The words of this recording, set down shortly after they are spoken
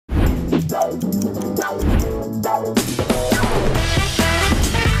The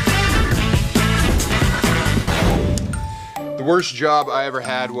worst job I ever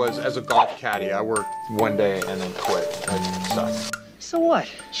had was as a golf caddy. I worked one day and then quit. It sucked. So what?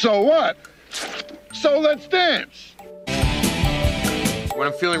 So what? So let's dance. When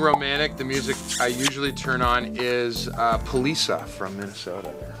I'm feeling romantic, the music I usually turn on is Polisa from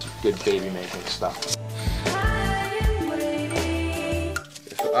Minnesota. Good baby making stuff.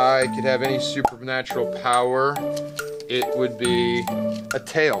 If I could have any supernatural power, it would be a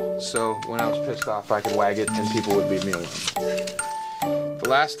tail. So when I was pissed off, I could wag it and people would leave me alone. The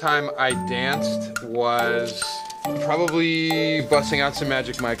last time I danced was probably busting out some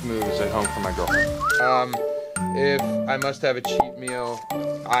Magic Mike moves at home for my girlfriend. If I must have a cheat meal,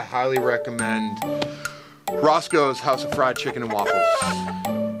 I highly recommend Roscoe's House of Fried Chicken and Waffles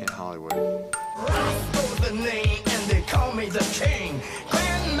in Hollywood. Roscoe's the name and they call me the king.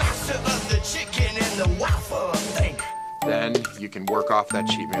 Grandmaster of the chicken and the waffle thing. Then you can work off that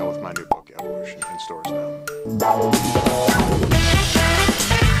cheat meal with my new book, Evolution, in stores now.